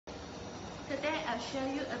Today I'll show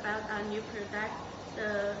you about our new product,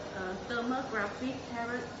 the thermographic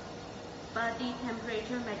body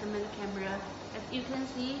temperature measurement camera. As you can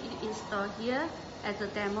see, it is installed here as a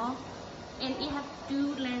demo, and it has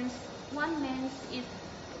two lenses. One lens is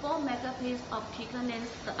 4 megapixel optical lens,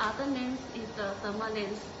 the other lens is the thermal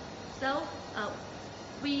lens. So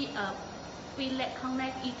we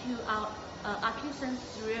connect it to our Hikvision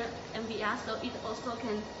serial MVR, so it also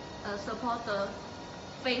can support the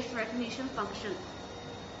face recognition function.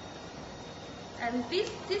 And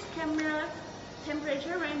this camera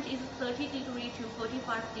temperature range is 30 degree to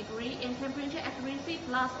 45 degree, and temperature accuracy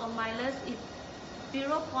plus or minus is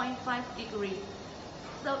 0.5 degree.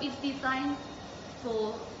 So it's designed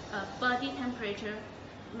for body temperature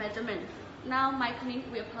measurement. Now my colleague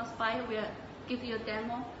will pass by, will give you a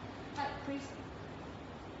demo. Hi, please.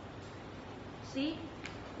 See,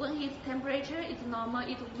 when his temperature is normal,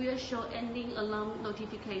 it will show ending alarm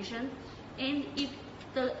notification. And if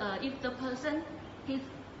the person, his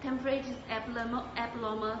temperature is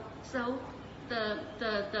abnormal, so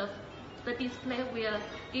the display will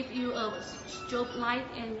give you a strobe light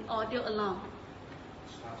and audio alarm.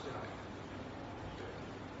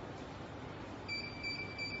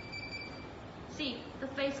 See, the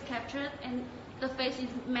face captured and the face is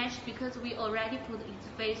matched because we already put its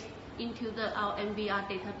face into our MVR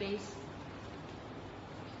database.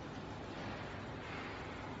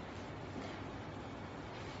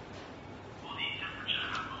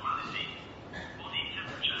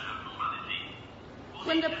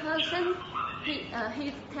 When the person,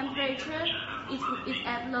 his temperature is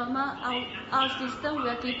abnormal, our system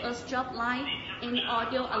will give a strobe light and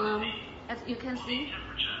audio alarm, as you can see.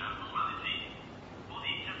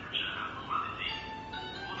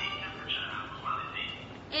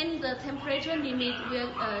 And the temperature limit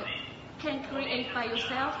can create by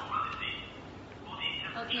yourself.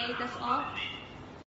 Okay, that's all.